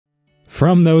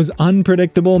From those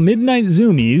unpredictable midnight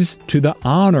zoomies to the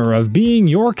honor of being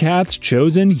your cat's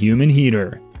chosen human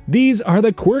heater. These are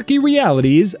the quirky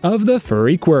realities of the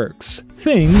furry quirks.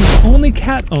 Things only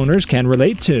cat owners can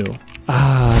relate to.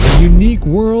 The unique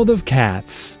world of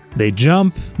cats. They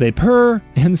jump, they purr,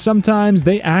 and sometimes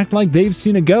they act like they've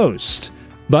seen a ghost.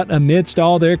 But amidst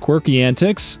all their quirky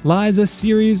antics lies a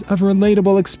series of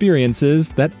relatable experiences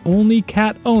that only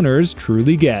cat owners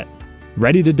truly get.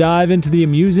 Ready to dive into the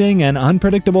amusing and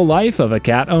unpredictable life of a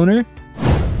cat owner?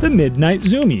 The Midnight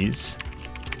Zoomies.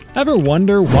 Ever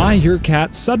wonder why your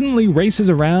cat suddenly races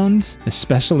around,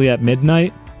 especially at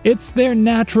midnight? It's their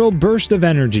natural burst of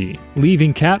energy,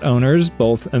 leaving cat owners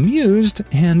both amused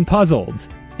and puzzled.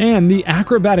 And the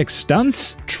acrobatic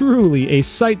stunts? Truly a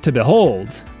sight to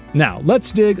behold. Now,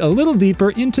 let's dig a little deeper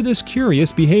into this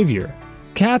curious behavior.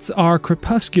 Cats are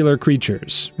crepuscular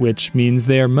creatures, which means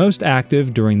they are most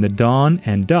active during the dawn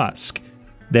and dusk.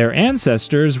 Their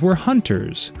ancestors were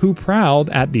hunters who prowled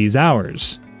at these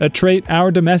hours, a trait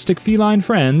our domestic feline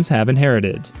friends have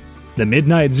inherited. The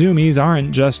Midnight Zoomies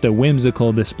aren't just a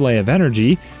whimsical display of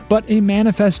energy, but a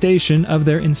manifestation of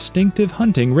their instinctive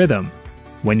hunting rhythm.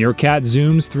 When your cat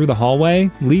zooms through the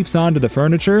hallway, leaps onto the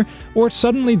furniture, or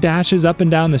suddenly dashes up and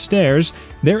down the stairs,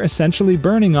 they're essentially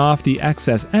burning off the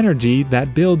excess energy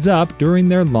that builds up during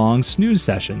their long snooze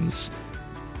sessions.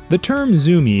 The term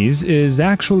zoomies is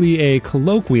actually a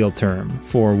colloquial term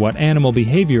for what animal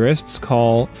behaviorists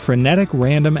call frenetic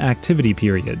random activity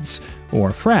periods, or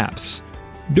fraps.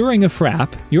 During a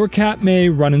frap, your cat may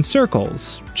run in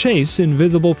circles, chase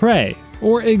invisible prey,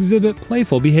 or exhibit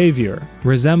playful behavior,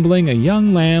 resembling a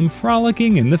young lamb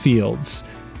frolicking in the fields.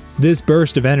 This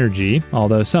burst of energy,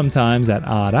 although sometimes at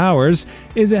odd hours,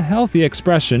 is a healthy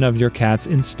expression of your cat's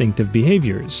instinctive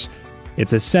behaviors.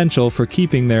 It's essential for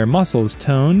keeping their muscles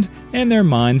toned and their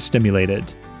minds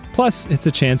stimulated. Plus, it's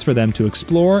a chance for them to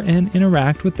explore and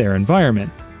interact with their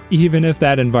environment, even if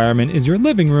that environment is your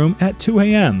living room at 2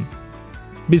 a.m.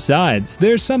 Besides,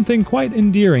 there's something quite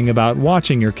endearing about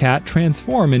watching your cat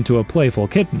transform into a playful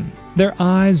kitten, their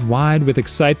eyes wide with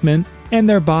excitement and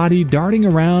their body darting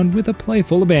around with a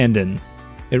playful abandon.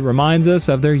 It reminds us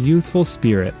of their youthful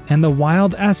spirit and the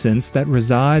wild essence that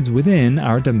resides within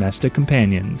our domestic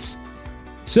companions.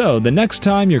 So, the next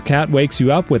time your cat wakes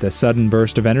you up with a sudden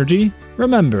burst of energy,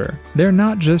 remember, they're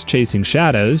not just chasing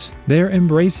shadows, they're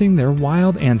embracing their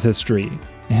wild ancestry.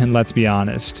 And let's be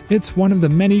honest, it's one of the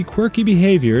many quirky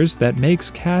behaviors that makes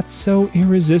cats so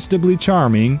irresistibly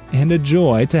charming and a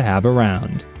joy to have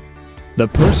around. The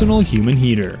personal human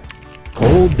heater.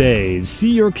 Cold days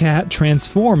see your cat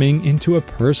transforming into a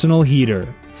personal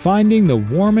heater, finding the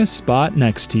warmest spot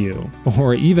next to you,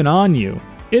 or even on you.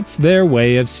 It's their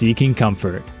way of seeking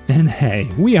comfort. And hey,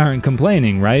 we aren't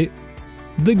complaining, right?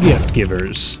 The gift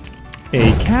givers.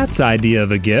 A cat's idea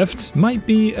of a gift might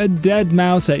be a dead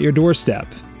mouse at your doorstep,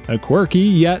 a quirky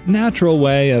yet natural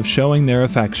way of showing their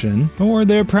affection or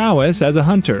their prowess as a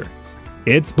hunter.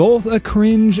 It's both a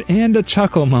cringe and a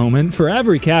chuckle moment for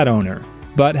every cat owner.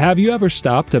 But have you ever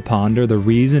stopped to ponder the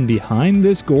reason behind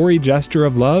this gory gesture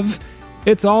of love?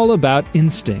 It's all about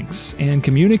instincts and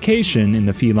communication in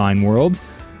the feline world.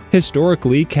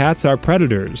 Historically, cats are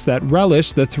predators that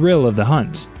relish the thrill of the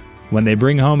hunt. When they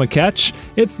bring home a catch,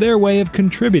 it's their way of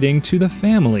contributing to the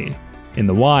family. In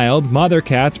the wild, mother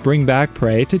cats bring back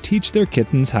prey to teach their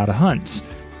kittens how to hunt.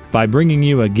 By bringing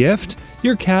you a gift,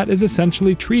 your cat is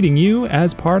essentially treating you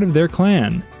as part of their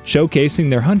clan, showcasing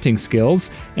their hunting skills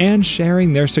and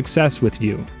sharing their success with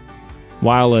you.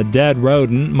 While a dead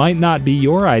rodent might not be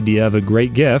your idea of a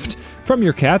great gift, from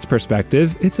your cat's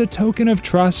perspective, it's a token of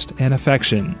trust and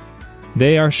affection.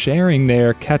 They are sharing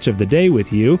their catch of the day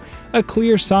with you, a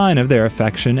clear sign of their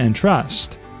affection and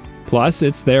trust. Plus,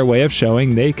 it's their way of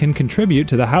showing they can contribute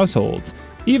to the household,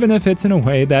 even if it's in a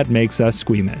way that makes us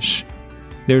squeamish.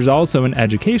 There's also an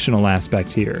educational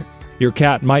aspect here. Your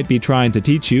cat might be trying to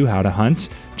teach you how to hunt,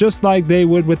 just like they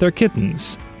would with their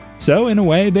kittens. So, in a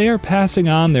way, they are passing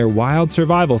on their wild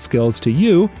survival skills to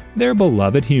you, their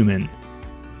beloved human.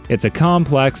 It's a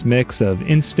complex mix of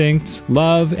instinct,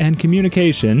 love, and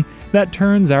communication that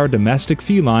turns our domestic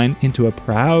feline into a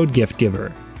proud gift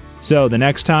giver. So the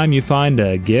next time you find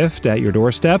a gift at your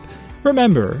doorstep,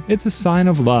 remember, it's a sign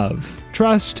of love,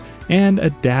 trust, and a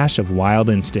dash of wild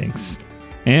instincts.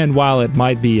 And while it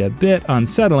might be a bit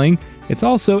unsettling, it's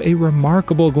also a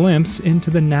remarkable glimpse into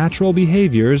the natural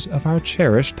behaviors of our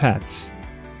cherished pets.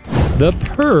 The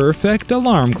perfect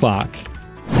alarm clock.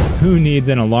 Who needs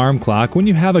an alarm clock when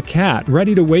you have a cat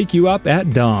ready to wake you up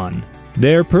at dawn?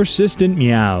 Their persistent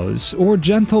meows or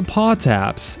gentle paw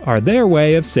taps are their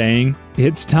way of saying,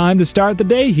 "It's time to start the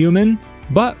day, human."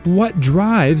 But what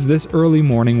drives this early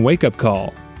morning wake-up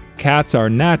call? Cats are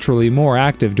naturally more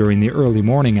active during the early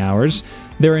morning hours.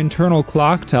 Their internal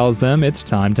clock tells them it's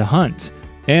time to hunt.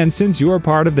 And since you're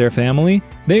part of their family,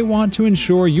 they want to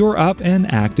ensure you're up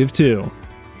and active too.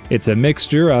 It's a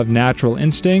mixture of natural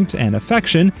instinct and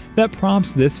affection that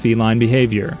prompts this feline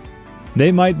behavior.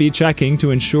 They might be checking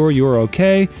to ensure you're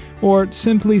okay, or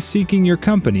simply seeking your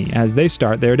company as they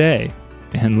start their day.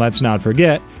 And let's not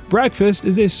forget, breakfast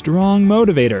is a strong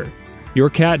motivator. Your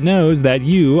cat knows that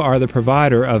you are the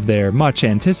provider of their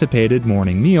much-anticipated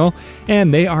morning meal,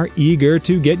 and they are eager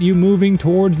to get you moving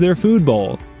towards their food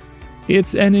bowl.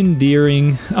 It's an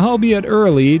endearing, albeit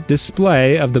early,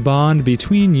 display of the bond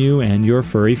between you and your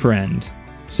furry friend.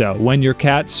 So when your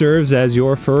cat serves as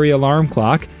your furry alarm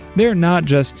clock, they're not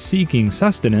just seeking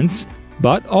sustenance,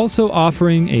 but also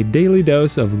offering a daily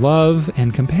dose of love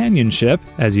and companionship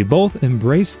as you both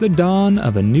embrace the dawn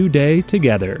of a new day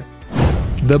together.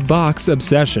 The box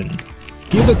obsession.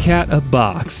 Give a cat a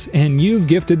box, and you've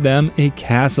gifted them a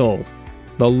castle.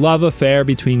 The love affair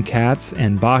between cats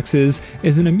and boxes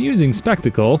is an amusing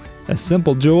spectacle, a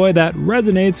simple joy that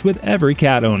resonates with every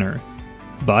cat owner.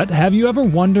 But have you ever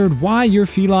wondered why your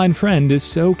feline friend is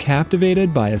so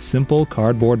captivated by a simple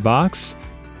cardboard box?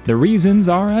 The reasons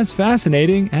are as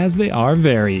fascinating as they are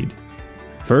varied.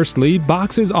 Firstly,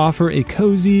 boxes offer a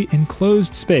cozy,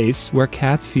 enclosed space where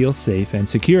cats feel safe and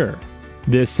secure.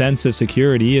 This sense of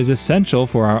security is essential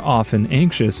for our often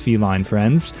anxious feline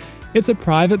friends. It's a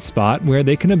private spot where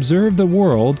they can observe the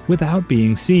world without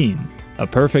being seen, a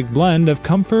perfect blend of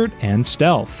comfort and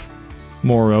stealth.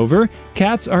 Moreover,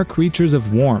 cats are creatures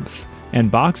of warmth,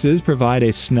 and boxes provide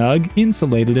a snug,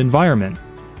 insulated environment.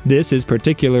 This is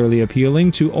particularly appealing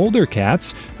to older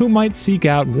cats who might seek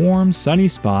out warm, sunny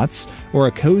spots or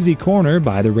a cozy corner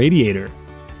by the radiator.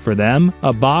 For them,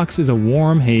 a box is a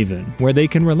warm haven where they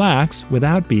can relax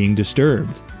without being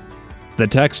disturbed. The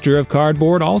texture of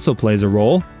cardboard also plays a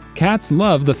role. Cats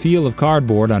love the feel of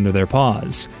cardboard under their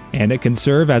paws, and it can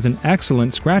serve as an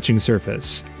excellent scratching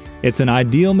surface. It's an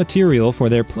ideal material for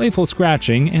their playful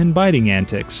scratching and biting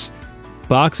antics.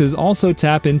 Boxes also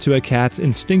tap into a cat's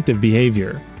instinctive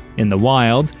behavior. In the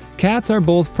wild, cats are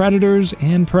both predators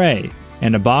and prey,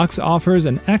 and a box offers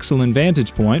an excellent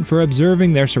vantage point for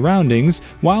observing their surroundings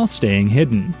while staying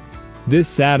hidden. This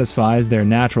satisfies their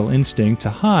natural instinct to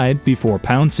hide before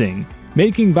pouncing,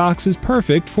 making boxes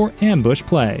perfect for ambush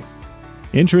play.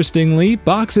 Interestingly,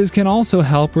 boxes can also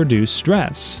help reduce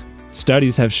stress.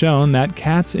 Studies have shown that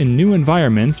cats in new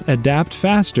environments adapt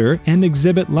faster and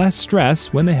exhibit less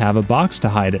stress when they have a box to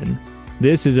hide in.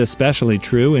 This is especially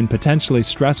true in potentially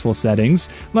stressful settings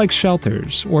like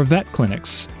shelters or vet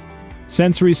clinics.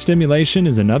 Sensory stimulation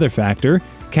is another factor.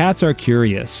 Cats are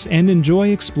curious and enjoy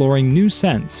exploring new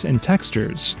scents and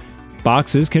textures.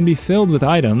 Boxes can be filled with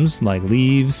items like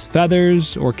leaves,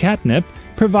 feathers, or catnip,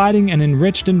 providing an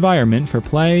enriched environment for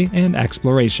play and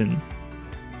exploration.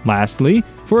 Lastly,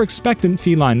 for expectant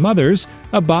feline mothers,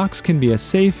 a box can be a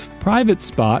safe, private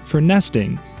spot for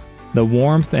nesting. The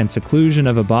warmth and seclusion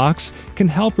of a box can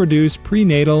help reduce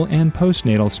prenatal and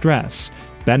postnatal stress,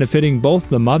 benefiting both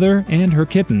the mother and her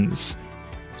kittens.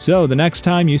 So the next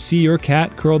time you see your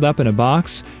cat curled up in a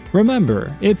box,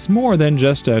 remember, it's more than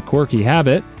just a quirky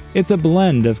habit. It's a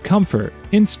blend of comfort,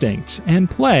 instinct, and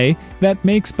play that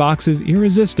makes boxes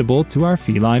irresistible to our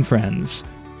feline friends.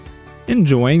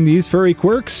 Enjoying these furry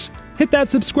quirks? Hit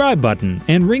that subscribe button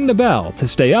and ring the bell to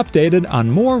stay updated on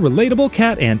more relatable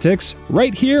cat antics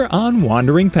right here on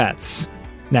Wandering Pets.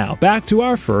 Now back to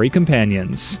our furry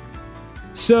companions.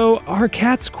 So, are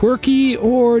cats quirky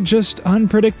or just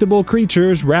unpredictable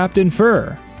creatures wrapped in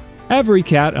fur? Every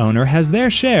cat owner has their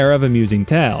share of amusing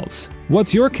tales.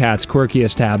 What's your cat's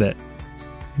quirkiest habit?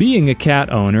 Being a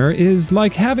cat owner is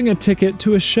like having a ticket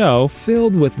to a show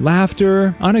filled with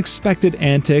laughter, unexpected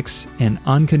antics, and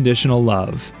unconditional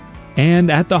love.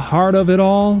 And at the heart of it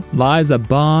all lies a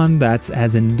bond that's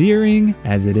as endearing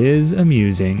as it is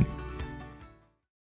amusing.